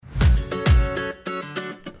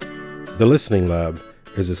The Listening Lab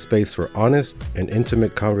is a space for honest and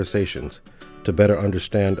intimate conversations to better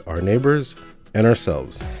understand our neighbors and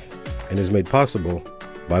ourselves, and is made possible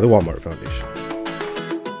by the Walmart Foundation.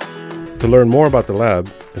 To learn more about the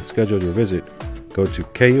lab and schedule your visit, go to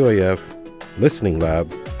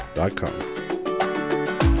kuaflisteninglab.com.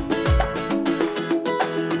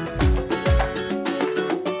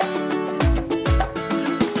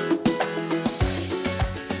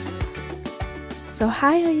 So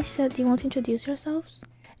hi Ayesha, do you want to introduce yourselves?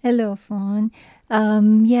 Hello, Fawn.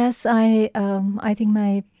 Yes, I think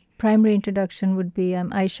my primary introduction would be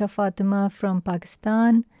I'm Ayesha Fatima from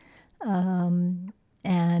Pakistan,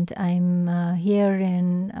 and I'm here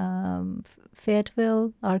in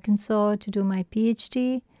Fayetteville, Arkansas, to do my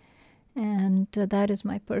PhD, and that is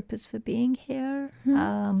my purpose for being here.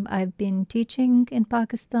 I've been teaching in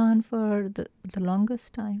Pakistan for the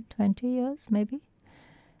longest time, 20 years maybe,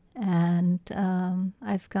 and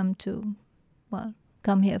I've come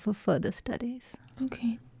here for further studies.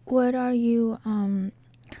 Okay. What are you,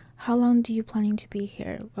 how long do you planning to be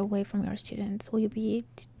here away from your students? Will you be...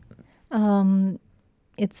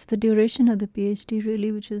 It's the duration of the PhD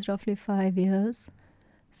really, which is roughly 5 years.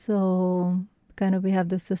 So kind of we have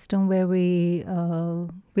the system where we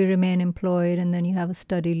remain employed, and then you have a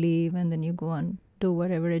study leave, and then you go and do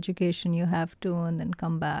whatever education you have to, and then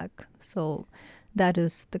come back. So that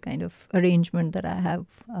is the kind of arrangement that I have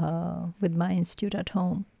with my institute at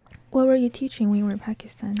home. What were you teaching when you were in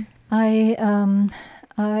Pakistan? I am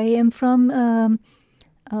from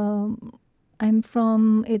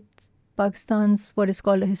it's Pakistan's what is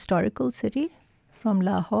called a historical city, from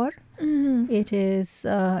Lahore. Mm-hmm. It is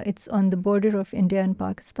it's on the border of India and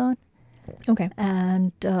Pakistan. Okay.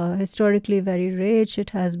 And historically very rich. It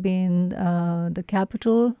has been the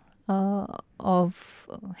capital of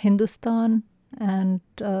Hindustan and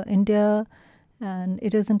India, and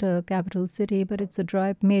it isn't a capital city, but it's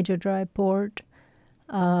a major dry port.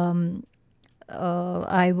 I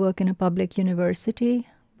work in a public university,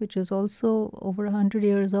 which is also over 100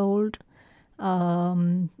 years old,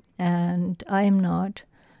 and I am not.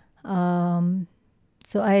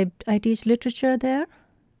 So I teach literature there,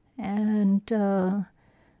 and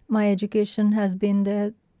my education has been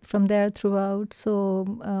there from there throughout.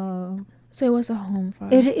 So it was a home for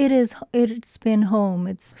It's been home.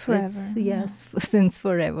 It's forever. Yes, since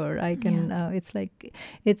forever. I can. It's like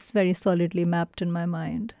it's very solidly mapped in my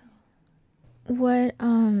mind. What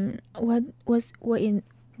in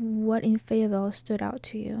Fayetteville stood out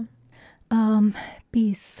to you?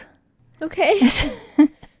 Peace. Okay.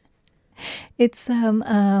 It's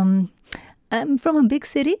I'm from a big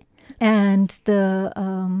city, and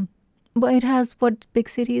it has what big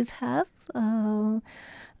cities have.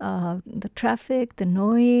 The traffic, the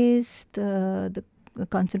noise, the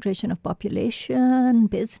concentration of population,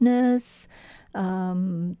 business,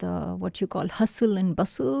 the what you call hustle and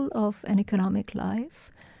bustle of an economic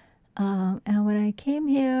life. And when I came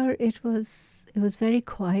here, it was very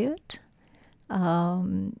quiet.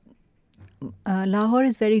 Lahore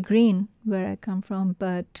is very green where I come from,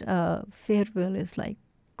 but Fayetteville is like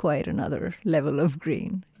quite another level of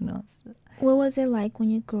green, So. What was it like when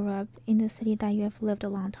you grew up in the city that you have lived a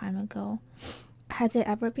long time ago? Has it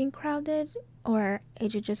ever been crowded, or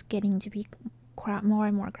is it just getting to be more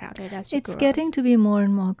and more crowded as you grow up? It's getting to be more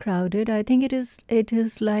and more crowded. I think it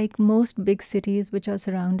is like most big cities which are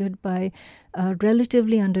surrounded by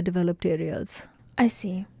relatively underdeveloped areas. I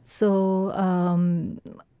see. So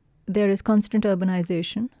there is constant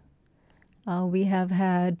urbanization. We have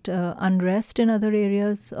had unrest in other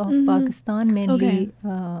areas of Pakistan, mainly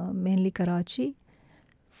Karachi.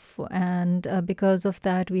 And because of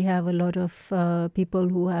that, we have a lot of people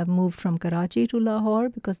who have moved from Karachi to Lahore,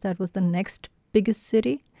 because that was the next biggest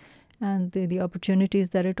city. And the opportunities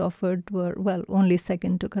that it offered were, only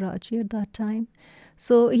second to Karachi at that time.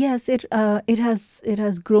 So yes, it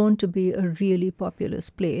has grown to be a really populous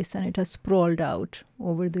place, and it has sprawled out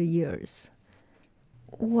over the years.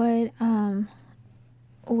 What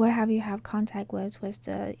have you had contact with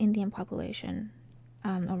the Indian population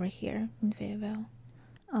over here in Fayetteville?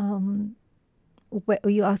 Are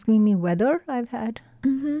you asking me whether I've had?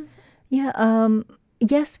 Mm-hmm. Yeah.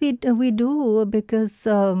 Yes, we do, because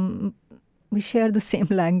we share the same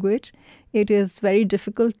language. It is very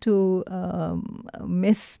difficult to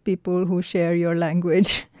miss people who share your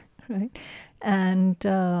language, right? And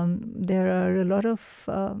there are a lot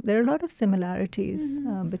of similarities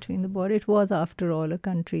between the board. It was, after all, a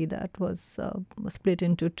country that was split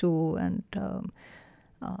into two, and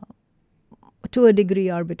to a degree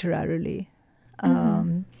arbitrarily.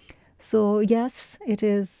 So yes, it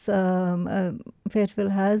is. Fayetteville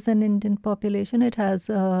has an Indian population. It has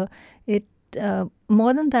more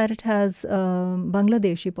than that. It has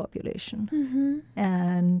Bangladeshi population,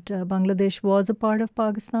 and Bangladesh was a part of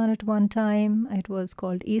Pakistan at one time. It was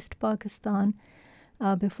called East Pakistan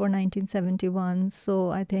before 1971. So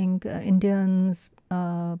I think Indians,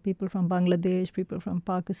 people from Bangladesh, people from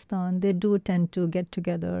Pakistan, they do tend to get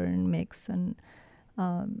together and mix and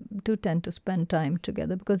do tend to spend time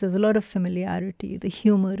together because there's a lot of familiarity. The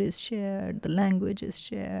humor is shared, the language is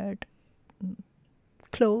shared,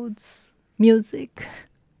 clothes, music.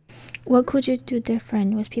 What could you do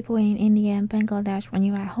different with people in India and Bangladesh when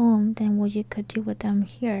you're at home than what you could do with them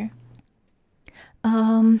here?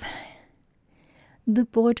 The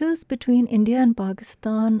borders between India and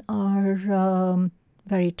Pakistan are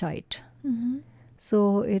very tight.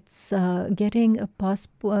 So it's getting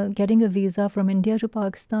a visa from India to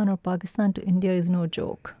Pakistan or Pakistan to India is no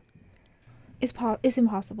joke. It's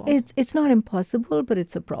impossible. It's not impossible, but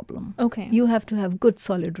it's a problem. Okay. You have to have good,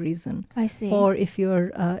 solid reason. I see. Or if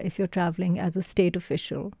you're traveling as a state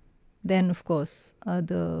official, then of course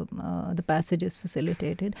the passage is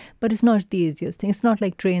facilitated. But it's not the easiest thing. It's not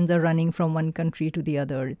like trains are running from one country to the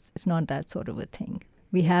other. It's not that sort of a thing.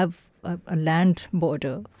 We have a land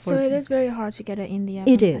border. So it is very hard to get to India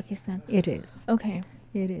from Pakistan. It is. Okay.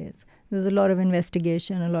 It is. There's a lot of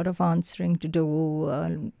investigation, a lot of answering to do, a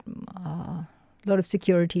lot of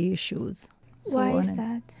security issues. Why is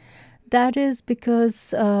that? That is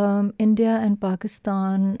because India and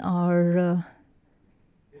Pakistan are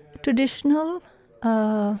traditional.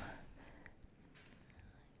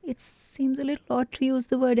 It seems a little odd to use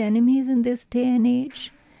the word enemies in this day and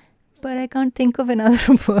age, but I can't think of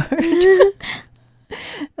another word.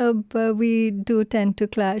 But we do tend to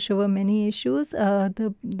clash over many issues.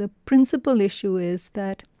 The principal issue is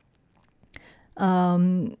that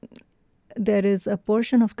there is a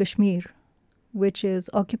portion of Kashmir which is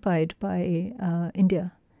occupied by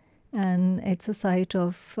India, and it's a site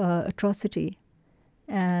of atrocity.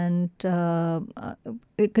 And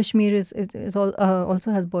Kashmir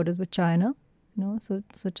also has borders with China. So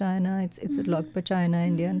China, it's locked by China,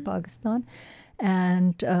 India, and Pakistan.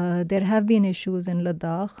 And there have been issues in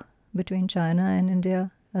Ladakh between China and India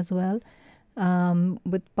as well.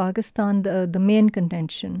 With Pakistan, the main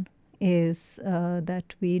contention is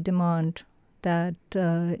that we demand that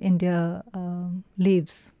India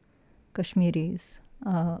leaves Kashmiris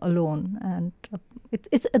alone, and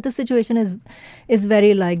it's the situation is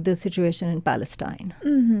very like the situation in Palestine.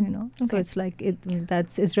 Okay. So it's like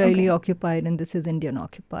that's Israeli occupied and this is Indian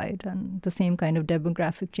occupied, and the same kind of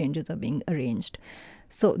demographic changes are being arranged.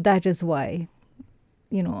 So that is why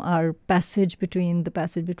our passage between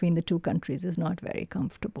the two countries is not very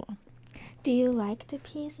comfortable. Do you like the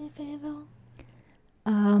peace in Fayetteville?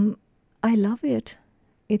 I love it.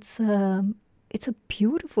 It's a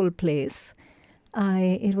beautiful place.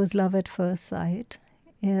 It was love at first sight.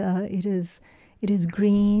 It is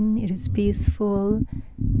green. It is peaceful.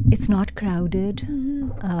 It's not crowded.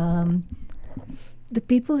 The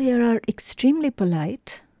people here are extremely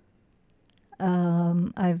polite.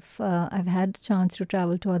 I've had a chance to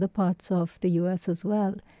travel to other parts of the U.S. as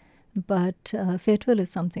well, but Fayetteville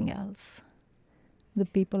is something else. The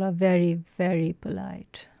people are very, very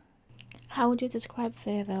polite. How would you describe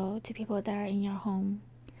Fayetteville to people that are in your home?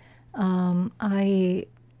 I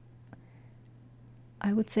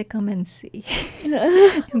would say come and see.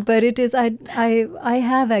 But it is, I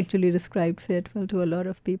have actually described Fayetteville to a lot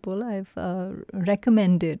of people. I've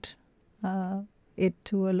recommended it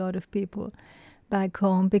to a lot of people back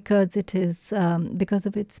home because it is, because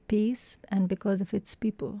of its peace and because of its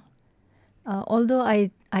people. Although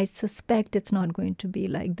I suspect it's not going to be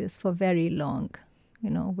like this for very long,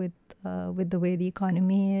 with the way the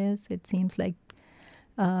economy is. It seems like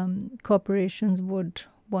corporations would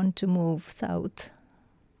want to move south.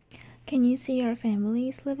 Can you see your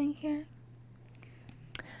families living here?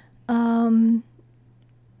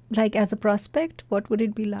 Like as a prospect, what would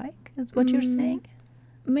it be like? Is what you're saying?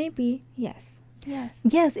 Maybe, yes.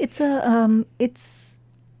 Yes, it's a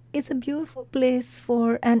beautiful place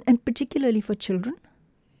for and particularly for children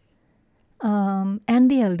and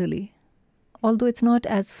the elderly. Although it's not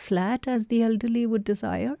as flat as the elderly would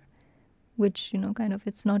desire, which kind of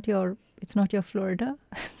it's not your Florida,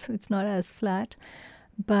 so it's not as flat.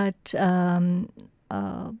 But the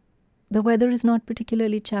weather is not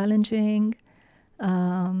particularly challenging,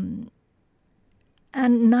 and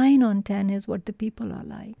 9 on 10 is what the people are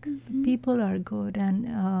like. The people are good,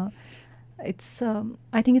 and it's.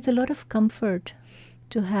 I think it's a lot of comfort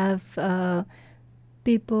to have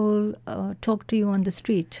people talk to you on the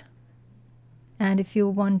street And if you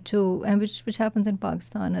want to, and which happens in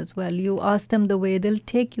Pakistan as well, you ask them the way, they'll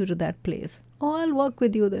take you to that place. Oh, I'll walk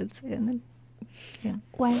with you, they'll say. And then, yeah.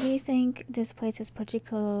 Why do you think this place is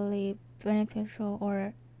particularly beneficial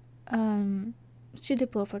or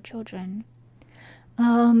suitable for children?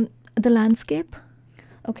 The landscape.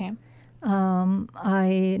 Okay.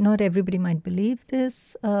 Not everybody might believe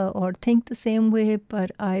this or think the same way, but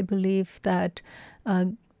I believe that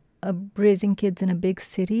raising kids in a big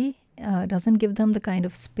city doesn't give them the kind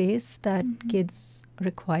of space that kids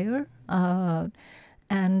require,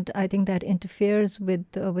 and I think that interferes with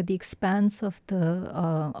the expanse of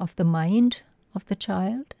the mind of the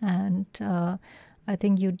child, and I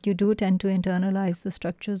think you do tend to internalize the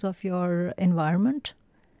structures of your environment.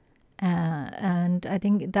 And I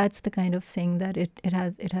think that's the kind of thing that it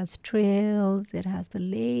has trails, it has the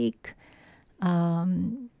lake.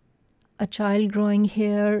 A child growing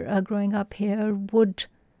up here would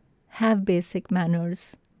have basic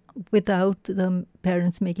manners without the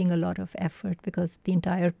parents making a lot of effort, because the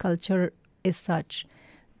entire culture is such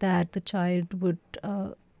that the child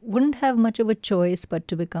wouldn't have much of a choice but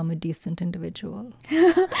to become a decent individual.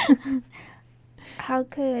 How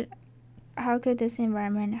could this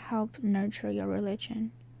environment help nurture your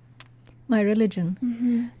religion? My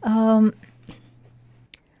religion?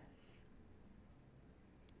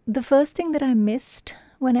 The first thing that I missed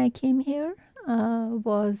when I came here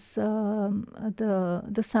was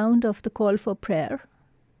the sound of the call for prayer,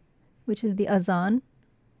 which is the azan.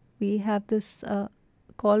 We have this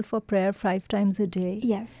call for prayer 5 times a day.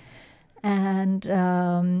 Yes. And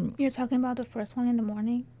you're talking about the first one in the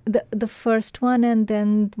morning? The first one, and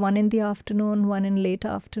then one in the afternoon, one in late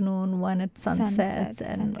afternoon, one at sunset,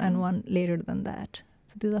 and one later than that.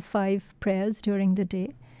 So these are 5 prayers during the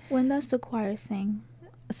day. When does the choir sing?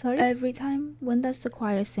 Sorry? Every time? When does the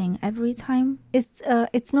choir sing? Every time? It's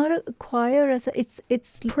not a choir, it's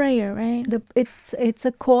prayer, right? It's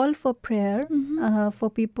a call for prayer for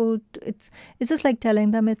people. It's just like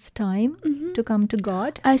telling them it's time to come to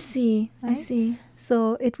God. I see. Right? I see.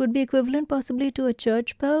 So it would be equivalent possibly to a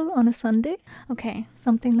church bell on a Sunday. Okay.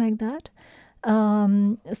 Something like that.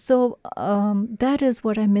 So that is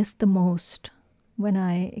what I missed the most when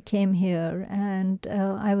I came here, and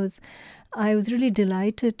I was really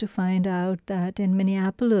delighted to find out that in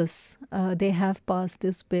Minneapolis they have passed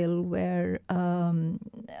this bill where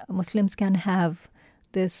Muslims can have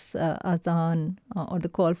this azan or the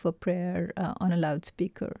call for prayer on a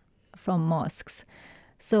loudspeaker from mosques.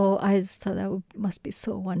 So I just thought that must be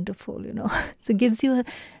so wonderful, you know. So it gives you,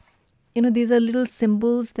 these are little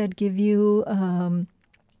symbols that give you an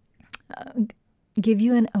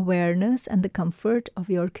awareness and the comfort of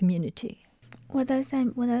your community. What does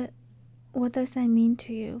that mean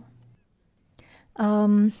to you?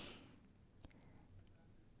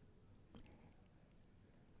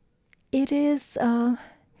 It is.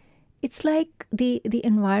 It's like the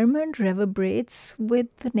environment reverberates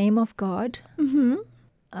with the name of God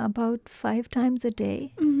about 5 times a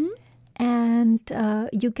day, and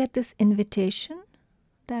you get this invitation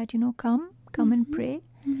that come and pray.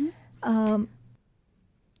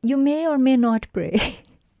 You may or may not pray,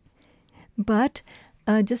 but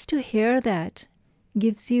just to hear that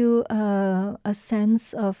gives you a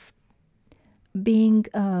sense of being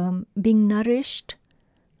nourished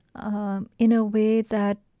in a way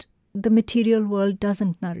that the material world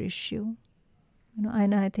doesn't nourish you.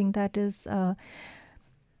 And I think that is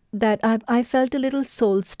that I felt a little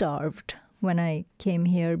soul starved when I came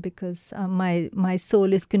here, because my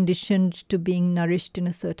soul is conditioned to being nourished in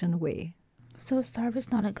a certain way. So starved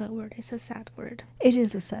is not a good word. It's a sad word. It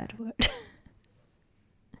is a sad word.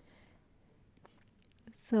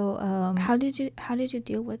 So how did you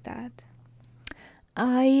deal with that?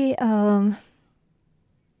 I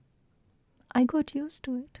got used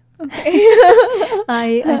to it. Okay.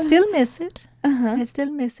 I still miss it. I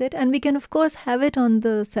still miss it, and we can of course have it on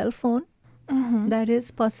the cell phone. That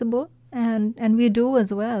is possible, and we do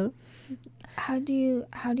as well. How do you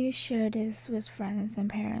share this with friends and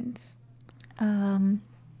parents?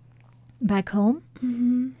 Back home.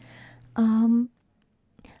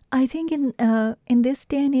 I think in this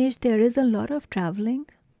day and age there is a lot of traveling,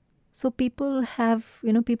 so people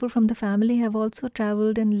from the family have also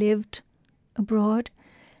traveled and lived abroad,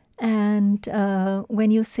 and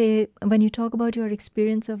when you talk about your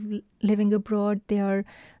experience of living abroad, they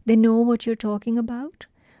know what you're talking about.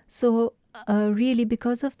 So really,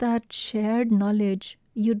 because of that shared knowledge,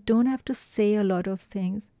 you don't have to say a lot of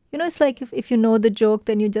things. It's like if you know the joke,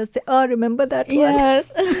 then you just say, "Oh, remember that one?"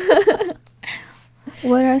 Yes.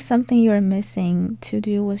 What are something you're missing to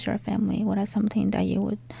do with your family? What are something that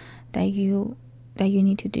you that you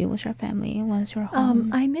need to do with your family once you're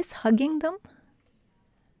home? I miss hugging them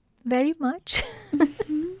very much,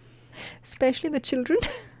 especially the children.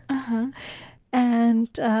 Uh-huh. And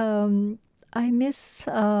I miss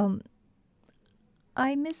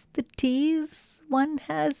the teas one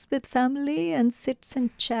has with family and sits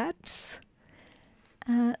and chats.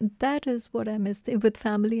 That is what I miss with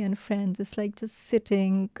family and friends. It's like just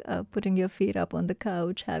sitting, putting your feet up on the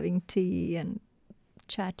couch, having tea and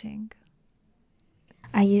chatting.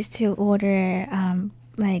 I used to order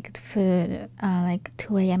like food like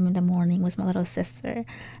 2 a.m. in the morning with my little sister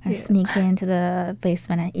and sneak into the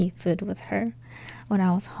basement and eat food with her when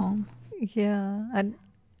I was home. Yeah, and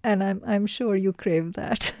I'm sure you crave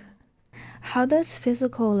that. How does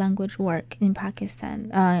physical language work in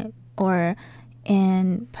Pakistan? Or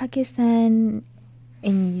in Pakistan,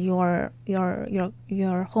 in your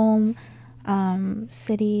home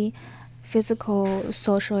city, physical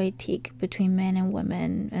social ethique between men and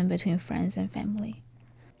women and between friends and family?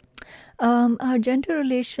 Our gender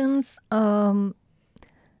relations,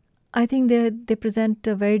 I think they present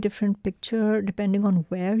a very different picture depending on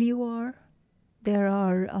where you are. There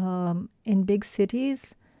are in big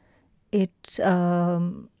cities, it's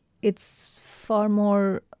far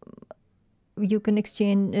more. You can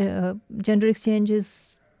exchange gender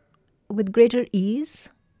exchanges with greater ease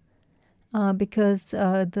because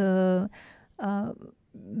the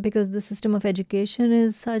system of education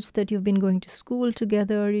is such that you've been going to school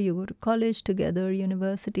together, you go to college together,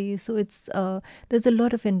 university. So it's there's a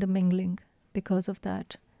lot of intermingling because of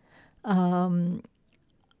that.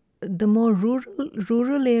 The more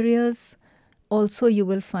rural areas, also you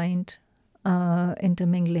will find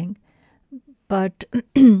intermingling. But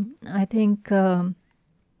I think the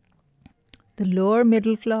lower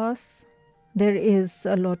middle class, there is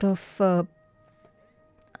a lot of. I'm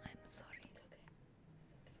sorry.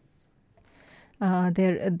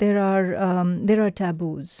 There are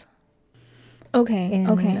taboos. Okay. In,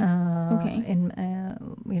 okay.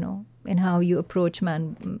 In how you approach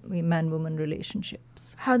man-woman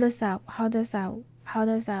relationships. How does that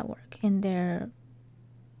work in their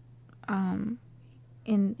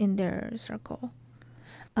in their circle?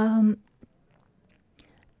 Young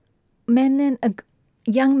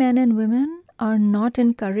men and women are not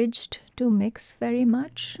encouraged to mix very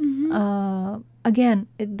much. Mm-hmm. Again,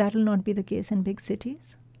 that will not be the case in big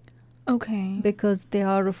cities. Okay. Because they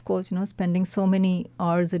are, of course, spending so many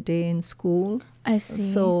hours a day in school. I see.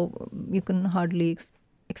 So you can hardly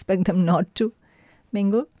expect them not to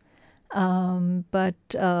mingle. But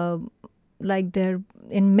like there,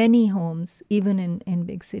 in many homes, even in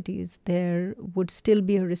big cities, there would still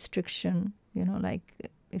be a restriction. Like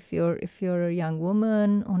if you're a young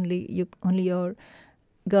woman, only your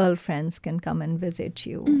girlfriends can come and visit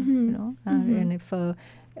you. Mm-hmm. And if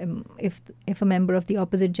a member of the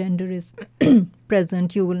opposite gender is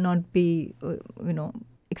present, you will not be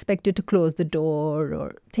expected to close the door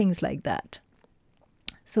or things like that.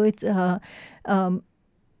 So it's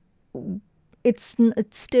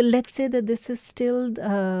still, let's say that this is still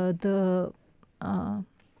the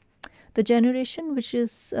generation which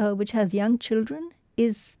has young children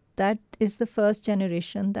is the first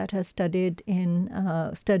generation that has studied in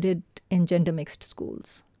gender mixed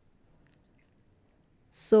schools.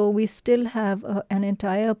 So we still have an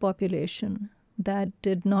entire population that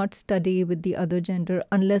did not study with the other gender,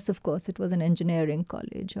 unless, of course, it was an engineering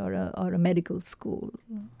college or a medical school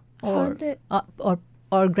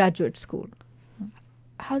or graduate school.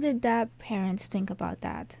 How did that parents think about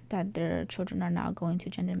that their children are now going to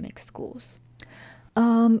gender mixed schools?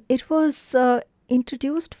 It was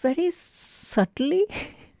introduced very subtly.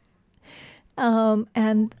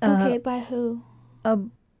 Okay, by who?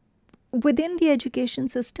 Within the education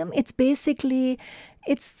system, it's basically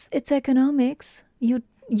it's economics. You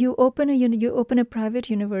open a private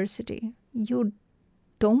university. You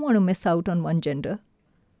don't want to miss out on one gender,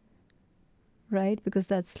 right? Because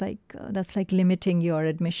that's like limiting your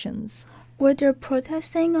admissions. Were there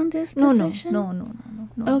protesting on this decision? No.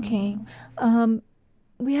 Okay. No.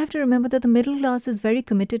 We have to remember that the middle class is very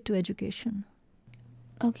committed to education.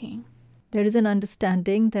 Okay. There is an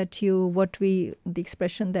understanding that the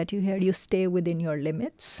expression that you hear, you stay within your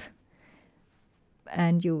limits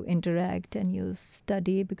and you interact and you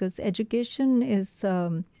study, because education is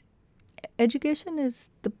the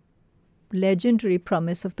legendary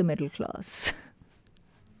promise of the middle class.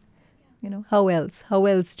 How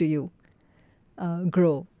else do you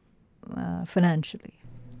grow financially?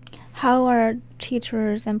 How are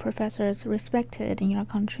teachers and professors respected in your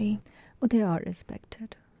country? Oh, they are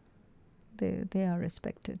respected. They are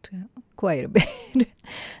respected quite a bit,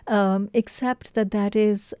 except that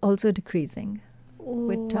is also decreasing.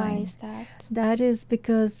 with time. Why is that? That is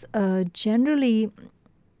because generally,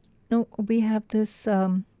 we have this.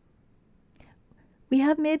 We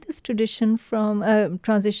have made this tradition from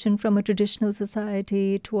transition from a traditional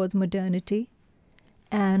society towards modernity,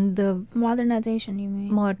 and the Modernization, you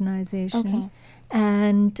mean? modernization. Okay.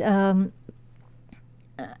 And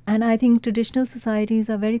I think traditional societies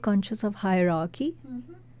are very conscious of hierarchy.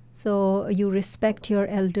 Mm-hmm. So you respect your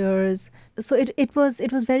elders. So it was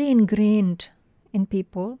very ingrained in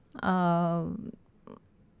people.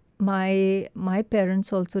 My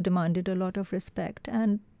parents also demanded a lot of respect,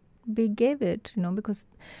 and we gave it, because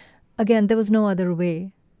again there was no other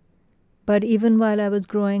way. But even while I was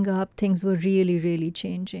growing up, things were really, really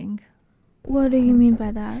changing. What do you mean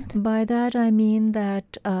by that? By that I mean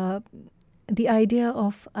that the idea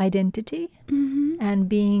of identity Mm-hmm. and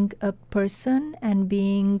being a person and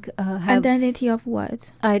being Identity of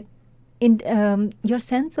what? Your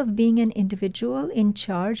sense of being an individual in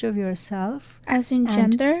charge of yourself, As in and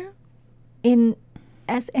gender?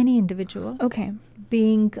 As any individual, Okay.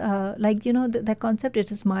 being the concept,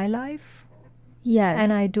 it is my life, Yes.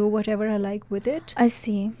 and I do whatever I like with it. I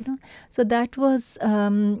see. So that was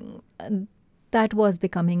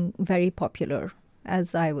becoming very popular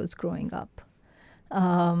as I was growing up.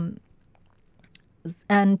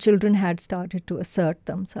 And children had started to assert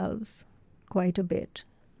themselves quite a bit.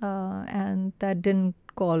 And that didn't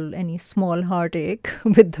call any small heartache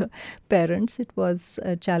with the parents. It was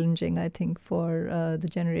challenging, I think, for the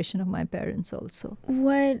generation of my parents also.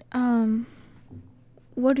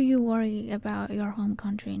 What do you worry about your home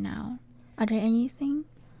country now? Are there anything?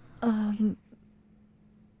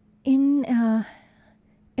 In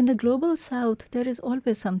the global south, there is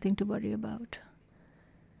always something to worry about.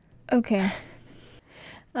 Okay.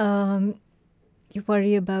 You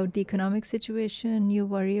worry about the economic situation. You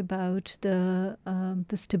worry about the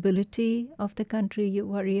stability of the country. You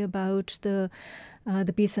worry about the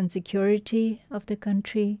peace and security of the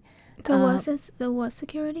country. The what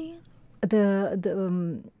security?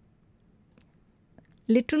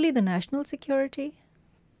 Literally the national security,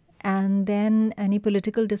 and then any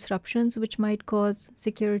political disruptions which might cause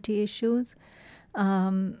security issues.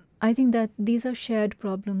 I think that these are shared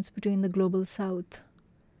problems between the global south.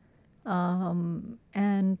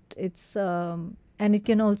 And it's and it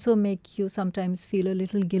can also make you sometimes feel a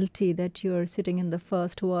little guilty that you're sitting in the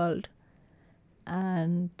first world,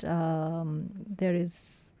 and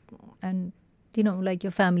like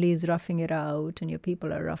your family is roughing it out and your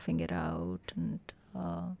people are roughing it out, and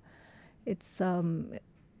it's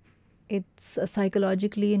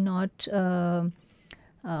psychologically not it's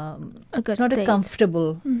not a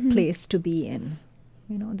comfortable place to be in.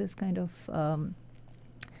 This kind of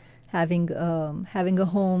having a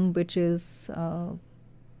home which is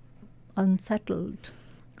unsettled.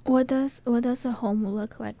 What does a home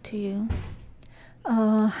look like to you?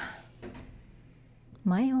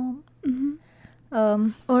 My home,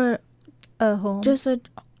 or a home, just a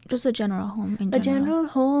general home in general. A general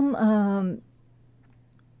home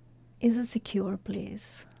is a secure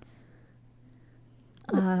place.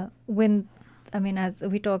 As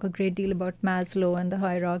we talk a great deal about Maslow and the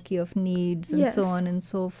hierarchy of needs and so on and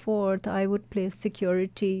so forth, I would place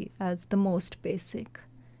security as the most basic.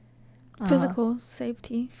 Physical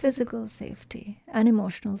safety. Physical safety and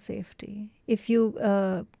emotional safety. If you,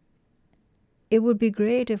 it would be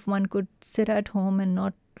great if one could sit at home and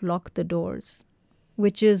not lock the doors,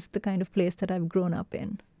 which is the kind of place that I've grown up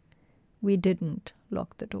in. We didn't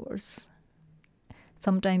lock the doors,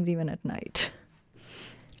 sometimes even at night.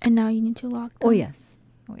 And now you need to lock them? Oh, yes.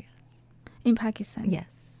 In Pakistan?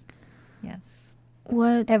 Yes.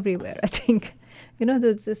 What? Everywhere, I think.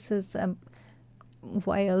 This is...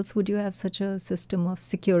 why else would you have such a system of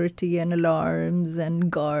security and alarms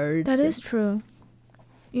and guards? That is true.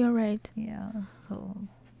 You're right. Yeah, so...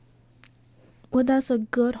 What does a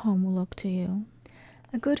good home look to you?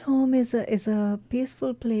 A good home is a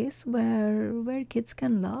peaceful place where kids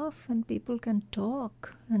can laugh and people can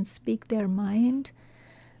talk and speak their mind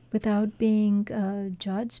without being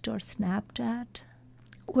judged or snapped at.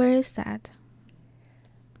 Where is that?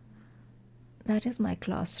 That is my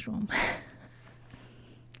classroom.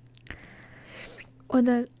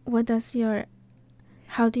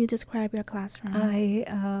 How do you describe your classroom?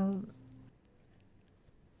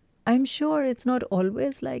 I'm sure it's not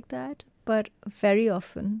always like that, but very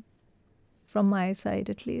often, from my side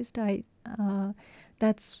at least,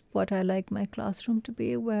 that's what I like my classroom to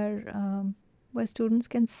be, where students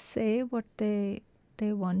can say what they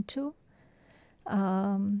want to,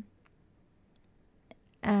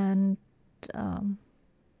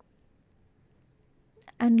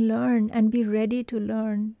 and learn and be ready to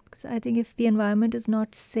learn. Because I think if the environment is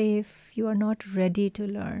not safe, you are not ready to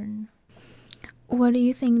learn. What do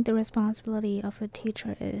you think the responsibility of a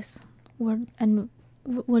teacher is? What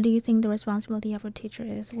do you think the responsibility of a teacher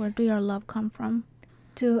is? Where do your love come from?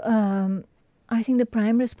 I think the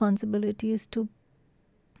prime responsibility is to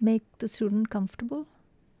make the student comfortable.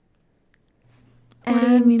 What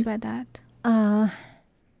do you mean by that?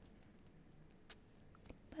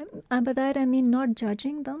 By that I mean not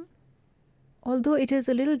judging them. Although it is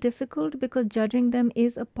a little difficult because judging them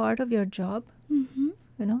is a part of your job, Mm-hmm.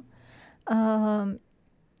 you know.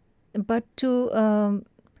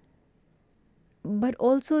 But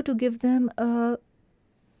also to give them a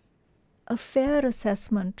fair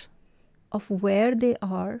assessment of where they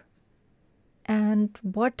are and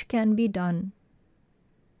what can be done,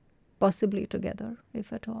 possibly together,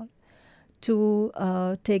 if at all, to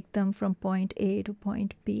take them from point A to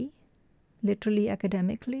point B, literally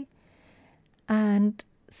academically. And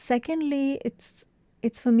secondly, it's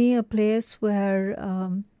for me a place where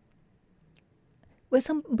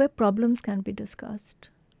problems can be discussed,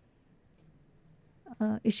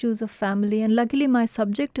 issues of family, and luckily my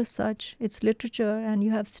subject is such, it's literature and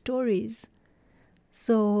you have stories,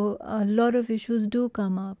 so a lot of issues do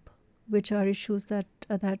come up, which are issues that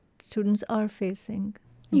students are facing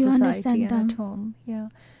in You society understand and them. at home. Yeah.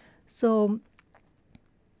 So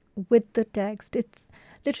with the text, it's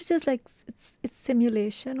literature is like it's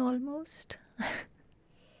simulation almost.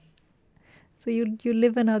 So you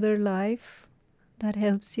live another life that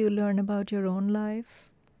helps you learn about your own life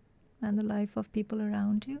and the life of people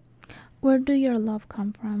around you. Where do your love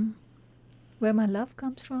come from? Where my love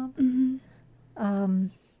comes from? Mm-hmm.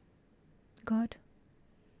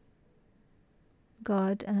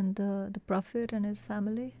 God and the Prophet and his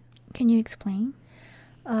family. Can you explain?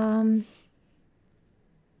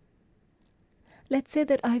 Let's say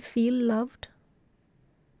that I feel loved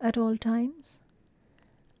at all times.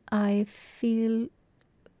 I feel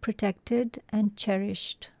protected and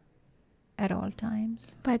cherished at all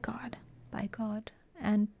times. By God. By God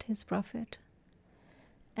and his Prophet.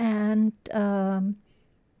 And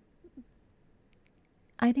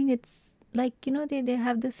I think it's like, they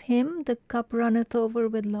have this hymn, the cup runneth over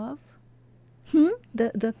with love.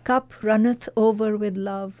 The cup runneth over with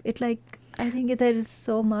love. It like, I think there is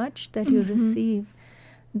so much that you receive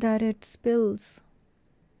that it spills.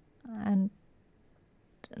 And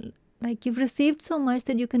like you've received so much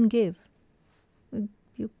that you can give.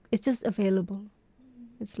 It's just available.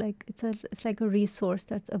 It's like a resource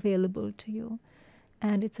that's available to you.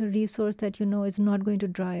 And it's a resource that is not going to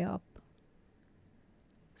dry up.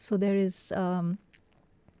 So there is,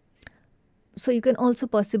 so you can also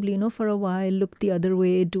possibly, for a while, look the other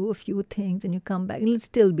way, do a few things, and you come back, and it'll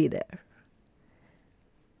still be there.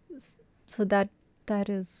 So that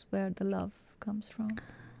is where the love comes from.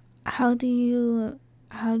 How do you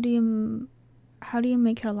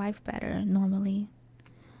make your life better normally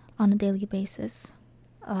on a daily basis?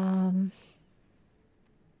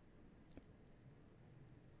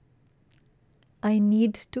 I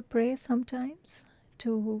need to pray sometimes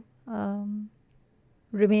to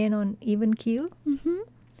remain on even keel.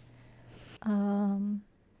 I'm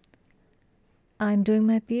doing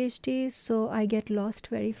my PhD, so I get lost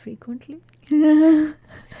very frequently.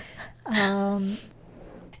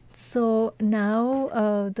 So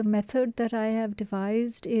now the method that I have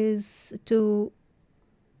devised is to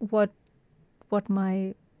what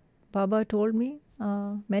my Baba told me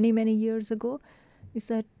many, many years ago, is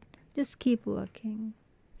that just keep working.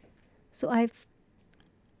 So I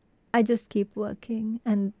just keep working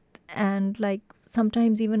and like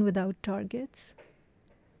sometimes even without targets.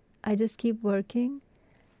 I just keep working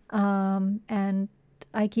and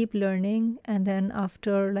I keep learning, and then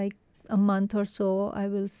after like a month or so I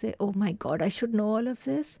will say, oh my God, I should know all of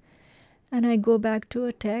this, and I go back to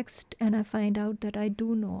a text and I find out that I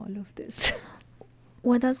do know all of this.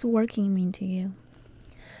 What does working mean to you?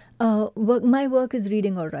 My work is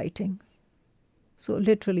reading or writing. So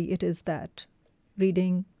literally it is that.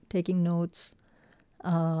 Reading, taking notes,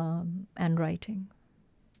 and writing.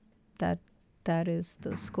 That is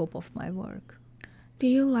the scope of my work. Do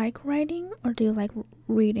you like writing or do you like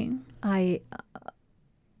reading? I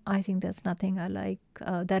think there's nothing I like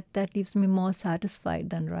that leaves me more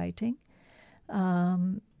satisfied than writing.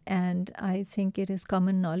 And I think it is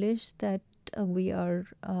common knowledge that we are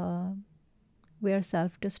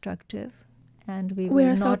self-destructive, and we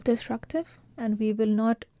are self-destructive, and we will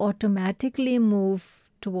not automatically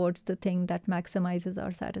move towards the thing that maximizes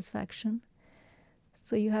our satisfaction.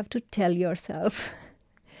 So you have to tell yourself,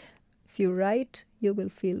 if you write, you will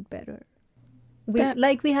feel better. We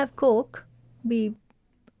have Coke. We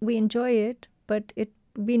we enjoy it, but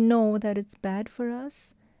we know that it's bad for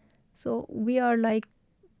us. So we are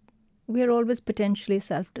always potentially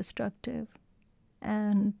self-destructive,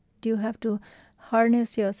 and you have to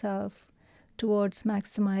harness yourself towards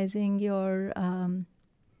maximizing your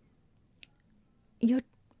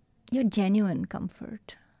genuine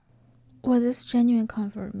comfort. What does genuine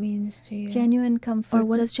comfort means to you? Genuine comfort. Or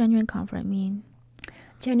what does genuine comfort mean?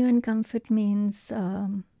 Genuine comfort means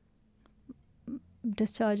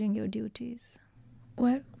discharging your duties.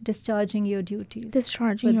 What? Discharging your duties.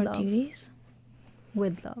 Discharging your love. duties?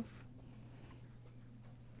 With love.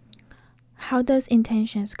 How does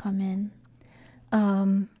intentions come in?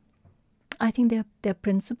 I think they're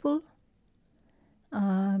principle.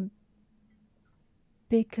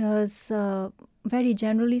 Because very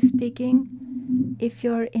generally speaking, if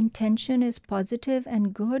your intention is positive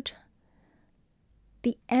and good,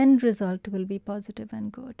 the end result will be positive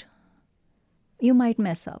and good. You might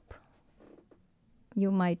mess up.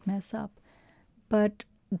 But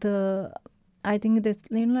I think that,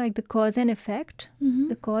 like the cause and effect,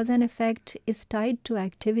 the cause and effect is tied to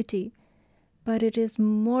activity, but it is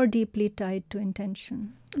more deeply tied to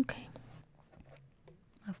intention. Okay.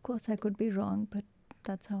 Of course, I could be wrong, but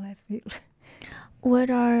that's how I feel. What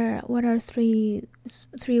are three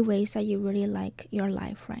ways that you really like your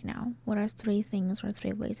life right now? What are 3 things or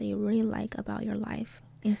 3 ways that you really like about your life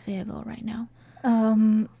in Fayetteville right now?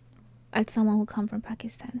 As someone who comes from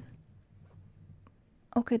Pakistan.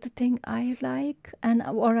 Okay, the thing I like,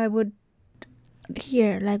 or I would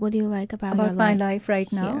here, like, what do you like about your life? My life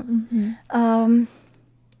right now? Mm-hmm.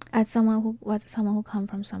 As someone who comes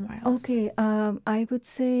from somewhere else. Okay, I would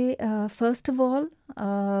say first of all,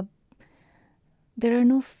 there are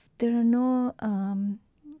no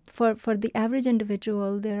for the average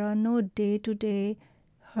individual, there are no day-to-day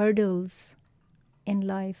hurdles in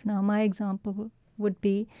life. Now, my example would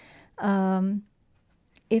be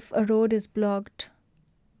if a road is blocked,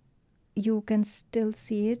 you can still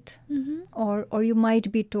see it, or you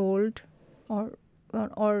might be told, or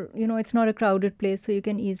it's not a crowded place, so you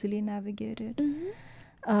can easily navigate it.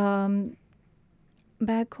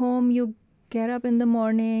 Back home, you get up in the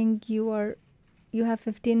morning, you have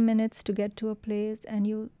 15 minutes to get to a place, and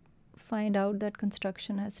you find out that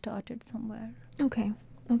construction has started somewhere. Okay.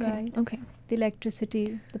 Right? Okay. The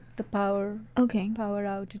electricity, the power. Okay. Power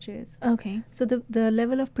outages. Okay. So the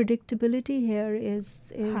level of predictability here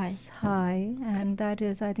is high, and that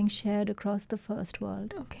is, I think, shared across the first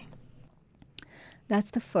world. Okay. That's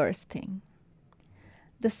the first thing.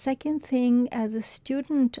 The second thing, as a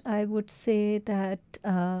student, I would say that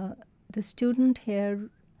the student here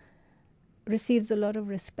receives a lot of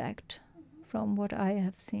respect from what I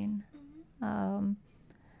have seen.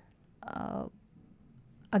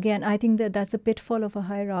 Again, I think that's a pitfall of a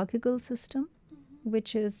hierarchical system,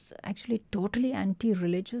 which is actually totally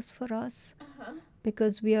anti-religious for us,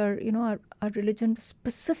 because we are, our religion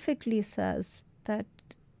specifically says that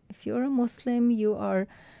if you're a Muslim, you are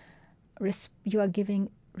giving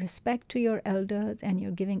respect to your elders, and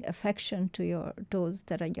you're giving affection to those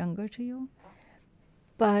that are younger to you.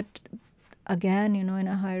 But again, in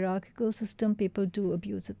a hierarchical system, people do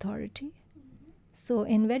abuse authority. So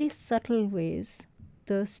in very subtle ways,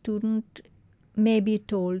 the student may be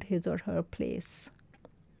told his or her place.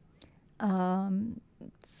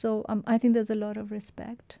 So I think there's a lot of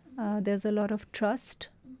respect. There's a lot of trust.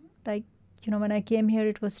 Like, when I came here,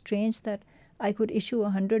 it was strange that I could issue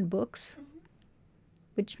 100 books,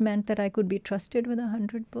 which meant that I could be trusted with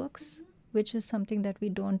 100 books, which is something that we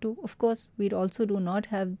don't do. Of course, we also do not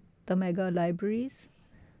have the mega libraries,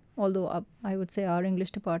 although I would say our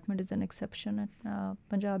English department is an exception at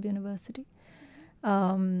Punjab University.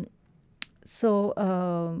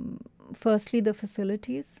 Firstly, the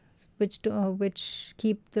facilities, which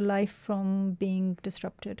keep the life from being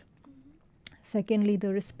disrupted. Secondly,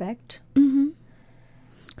 the respect.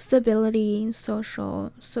 Stability,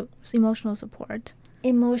 social, emotional support.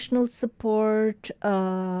 Emotional support.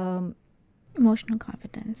 Emotional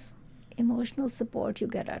confidence. Emotional support you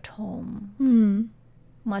get at home.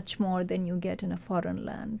 Much more than you get in a foreign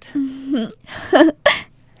land.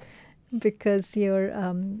 Because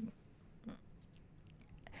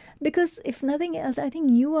because if nothing else, I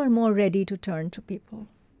think you are more ready to turn to people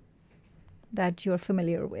that you're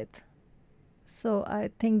familiar with. So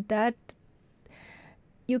I think that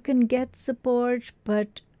you can get support,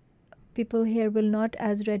 but people here will not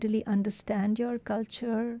as readily understand your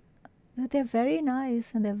culture. They're very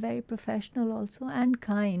nice, and they're very professional also, and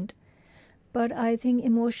kind. But I think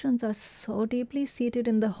emotions are so deeply seated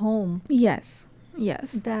in the home. Yes.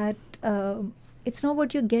 That it's not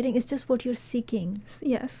what you're getting, it's just what you're seeking.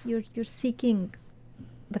 Yes. You're seeking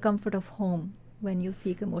the comfort of home when you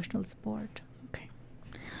seek emotional support. Okay.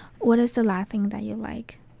 What is the last thing that you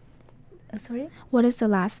like? Sorry? What is the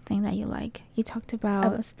last thing that you like? You talked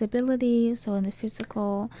about stability, so in the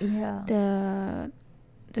physical, the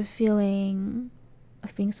feeling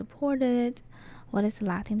of being supported. What is the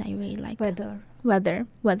last thing that you really like? Weather.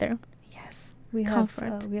 Yes.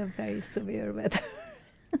 Comfort. We have very severe weather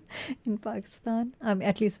in Pakistan,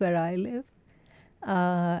 at least where I live.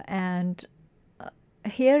 And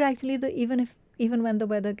here, actually, even when the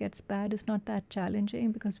weather gets bad, it's not that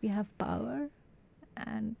challenging because we have power.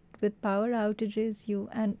 And with power outages,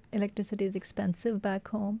 and electricity is expensive back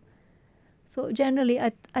home. So generally,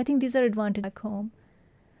 I think these are advantages back home.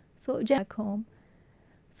 So back home.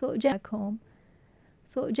 So back home.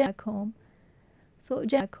 So back home. So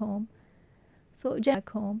back home. So back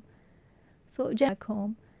home. So back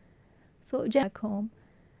home. So back home.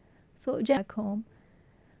 So back home.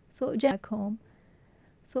 So back home.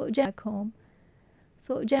 So back home.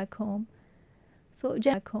 So back home. So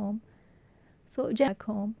back home. So back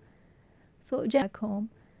home. So back home.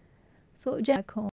 So back home.